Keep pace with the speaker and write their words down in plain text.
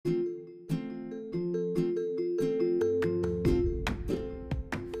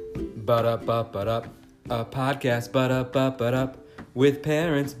Ba-da-ba-ba-da. A podcast, ba-da-ba-ba-da. With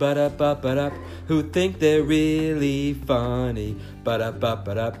parents, ba-da-ba-ba-da. Who think they're really funny.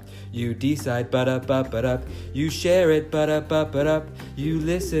 Ba-da-ba-ba-da. You decide, ba-da-ba-ba-da. You share it, ba-da-ba-ba-da. You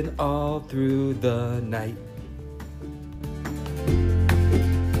listen all through the night.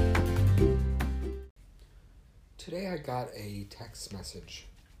 Today I got a text message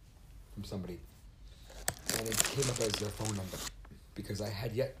from somebody, and it came up as their phone number because I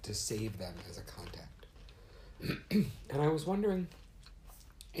had yet to save them as a contact. And I was wondering,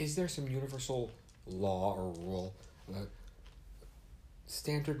 is there some universal law or rule about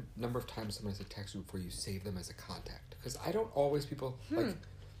standard number of times someone has a text you before you save them as a contact? Because I don't always, people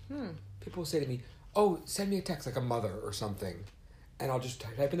say to me, oh, send me a text like a mother or something, and I'll just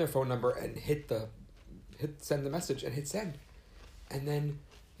type in their phone number and hit send the message and hit send. And then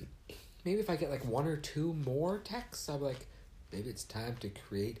maybe if I get like one or two more texts, I'm like, maybe it's time to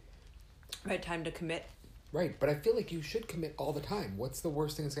create. Right, time to commit. Right, but I feel like you should commit all the time. What's the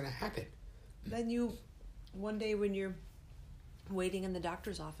worst thing that's going to happen? Then one day when you're waiting in the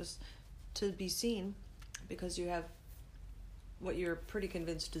doctor's office to be seen because you have what you're pretty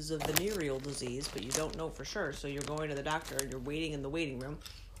convinced is a venereal disease, but you don't know for sure, so you're going to the doctor and you're waiting in the waiting room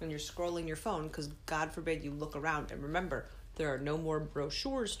and you're scrolling your phone because God forbid you look around and remember there are no more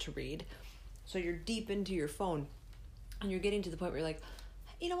brochures to read, so you're deep into your phone and you're getting to the point where you're like,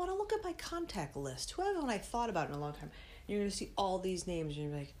 you know what, I'll look at my contact list. Who haven't I thought about in a long time? And you're going to see all these names and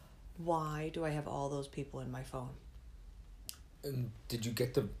you're like, why do I have all those people in my phone? And do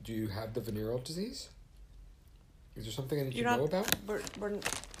you have the venereal disease? Is there something I need to know about? Well,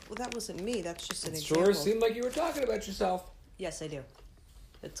 that wasn't me. That's just an it example. Sure seemed like you were talking about yourself. Yes, I do.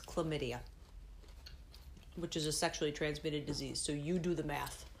 It's chlamydia, which is a sexually transmitted disease. So you do the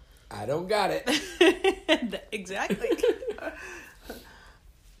math. I don't got it. Exactly.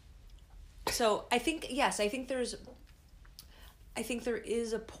 So I think there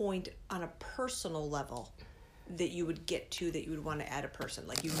is a point on a personal level that you would get to that you would want to add a person.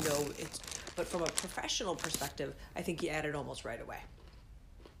 Like, but from a professional perspective, I think you add it almost right away.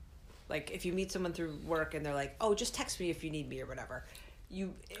 Like, if you meet someone through work and they're like, oh, just text me if you need me or whatever.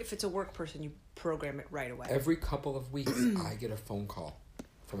 If it's a work person, you program it right away. Every couple of weeks, I get a phone call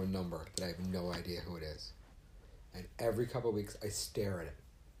from a number that I have no idea who it is. And every couple of weeks, I stare at it.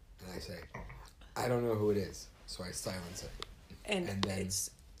 And I say, I don't know who it is. So I silence it.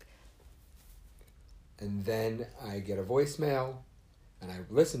 And then I get a voicemail, and I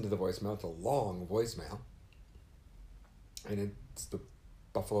listen to the voicemail. It's a long voicemail. And it's the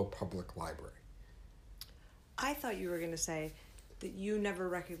Buffalo Public Library. I thought you were going to say that you never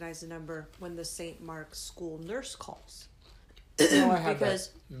recognize the number when the St. Mark's school nurse calls. No, I have that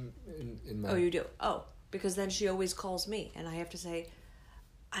in my... Oh, you do? Oh, because then she always calls me, and I have to say,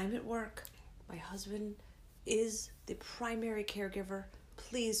 I'm at work. My husband is the primary caregiver.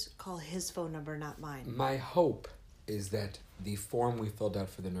 Please call his phone number, not mine. My hope is that the form we filled out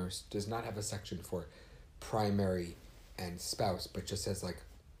for the nurse does not have a section for primary and spouse, but just says like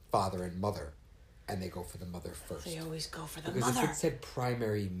father and mother, and they go for the mother first. They always go for the because mother. If it said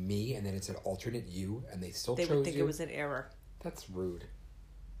primary me and then it said alternate you, and they chose you, they would think it was an error. That's rude.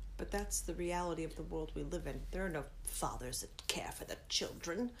 But that's the reality of the world we live in. There are no fathers that care for the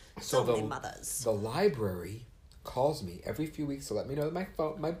children. So many mothers. The library calls me every few weeks to let me know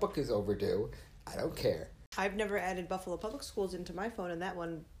that my book is overdue. I don't care. I've never added Buffalo Public Schools into my phone, and that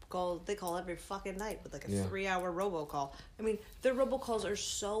one they call every fucking night with like a 3-hour robocall. I mean, their robocalls are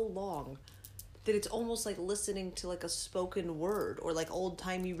so long that it's almost like listening to like a spoken word or like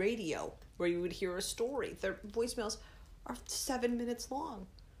old-timey radio where you would hear a story. Their voicemails are 7 minutes long.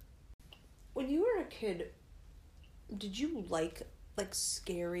 When you were a kid, did you like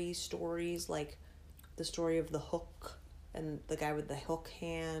scary stories, like the story of the hook and the guy with the hook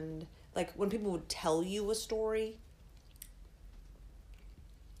hand? Like when people would tell you a story?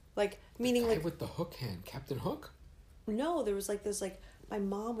 Like, meaning the guy with the hook hand, Captain Hook? No, there was like this, like, my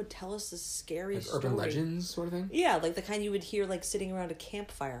mom would tell us this scary like story. Urban legends sort of thing? Yeah, like the kind you would hear like sitting around a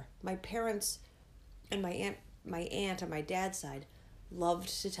campfire. My parents and my aunt on my dad's side loved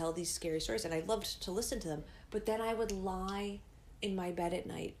to tell these scary stories, and I loved to listen to them. But then I would lie in my bed at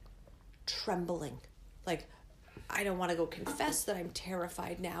night, trembling. Like, I don't want to go confess that I'm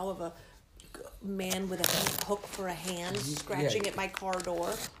terrified now of a man with a hook for a hand scratching at my car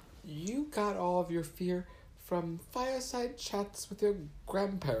door. You got all of your fear from fireside chats with your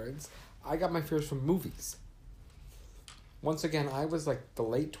grandparents. I got my fears from movies. Once again, I was like the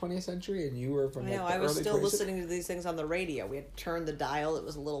late 20th century, and you were from like the early 20th. I was still listening to these things on the radio. We had turned the dial; it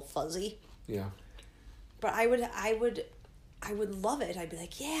was a little fuzzy. Yeah. But I would I would love it. I'd be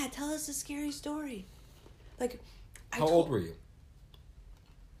like, yeah, tell us a scary story. Like, How old were you?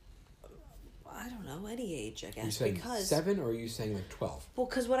 I don't know, any age, I guess. Are you saying because 7 or are you saying like 12? Well,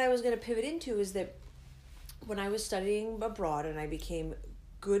 because what I was going to pivot into is that when I was studying abroad and I became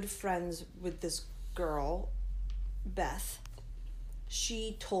good friends with this girl, Beth,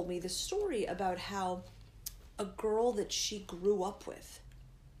 she told me the story about how a girl that she grew up with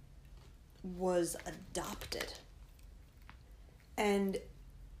was adopted. And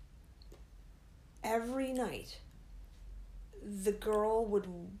every night, the girl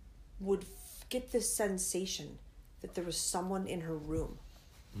would get this sensation that there was someone in her room.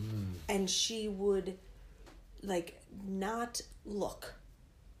 And she would, like, not look.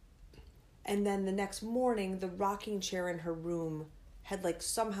 And then the next morning, the rocking chair in her room had, like,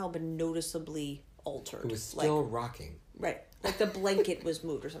 somehow been noticeably altered. It was still rocking. Right. Like the blanket was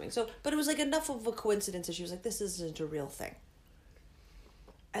moved or something. So, but it was like enough of a coincidence that she was like, this isn't a real thing.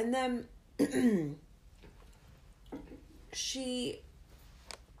 And then she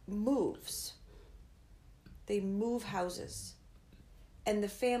moves. They move houses. And the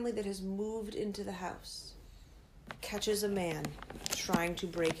family that has moved into the house catches a man trying to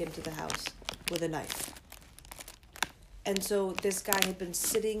break into the house with a knife. And so this guy had been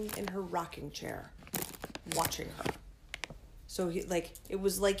sitting in her rocking chair watching her. So it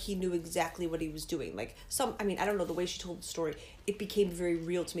was like he knew exactly what he was doing. Like I don't know, the way she told the story, it became very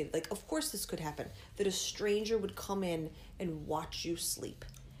real to me. Like, of course this could happen. That a stranger would come in and watch you sleep.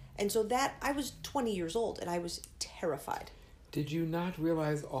 And so that, I was 20 years old and I was terrified. Did you not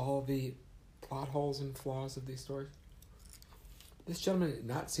realize all the plot holes and flaws of these stories? This gentleman did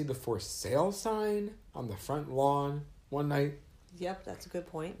not see the for sale sign on the front lawn one night. Yep, that's a good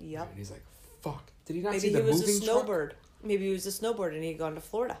point. Yep. And he's like, fuck. Did he not Maybe see the moving truck? Maybe he was a snowbird. Maybe he was a snowbird and he had gone to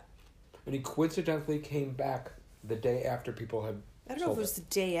Florida. And he coincidentally came back the day after people had I don't know if it was the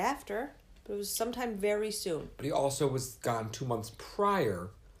day after, but it was sometime very soon. But he also was gone 2 months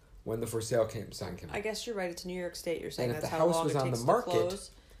prior when the for sale sign came out. I guess you're right. It's New York State. You're saying and if that's the how house long was it on takes the to market, close.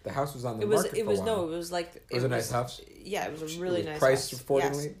 The house was on the It was. market It for was a while. no. It was like it was a nice house. Yeah, it was a really nice priced house.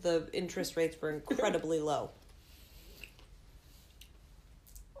 accordingly. Yes, the interest rates were incredibly low.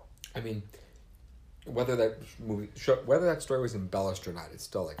 I mean, whether that story was embellished or not, it's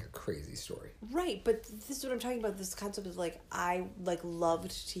still like a crazy story. Right, but this is what I'm talking about. This concept of like I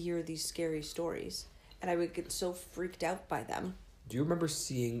loved to hear these scary stories, and I would get so freaked out by them. Do you remember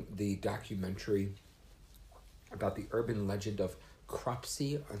seeing the documentary about the urban legend of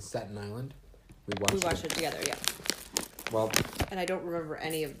Cropsey on Staten Island? We watched it together, yeah. Well, and I don't remember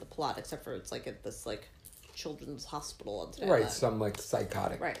any of the plot except for it's like at this like children's hospital on Staten right, Island. some like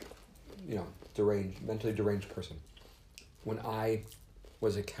psychotic, right, mentally deranged person. When I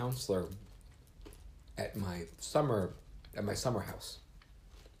was a counselor at my summer house,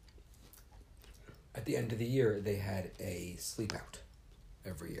 at the end of the year they had a sleep out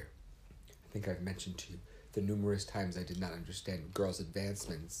every year. I think I've mentioned to you the numerous times I did not understand girls'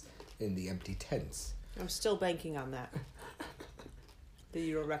 advancements in the empty tents. I'm still banking on that. That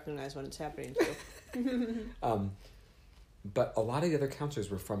you don't recognize when it's happening too. But a lot of the other counselors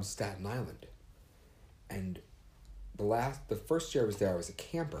were from Staten Island. And the first year I was there, I was a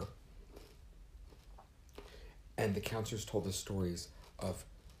camper. And the counselors told us stories of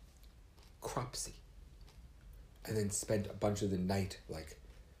Cropsey. And then spent a bunch of the night, like,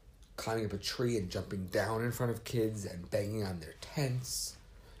 climbing up a tree and jumping down in front of kids and banging on their tents.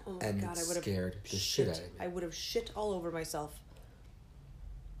 Oh my and God, I would have scared the shit out of me. I would have shit all over myself.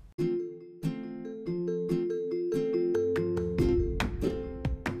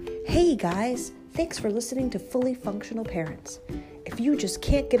 Hey guys, thanks for listening to Fully Functional Parents. If you just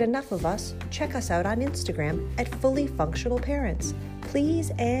can't get enough of us, check us out on Instagram at Fully Functional Parents.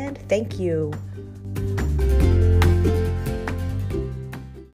 Please and thank you.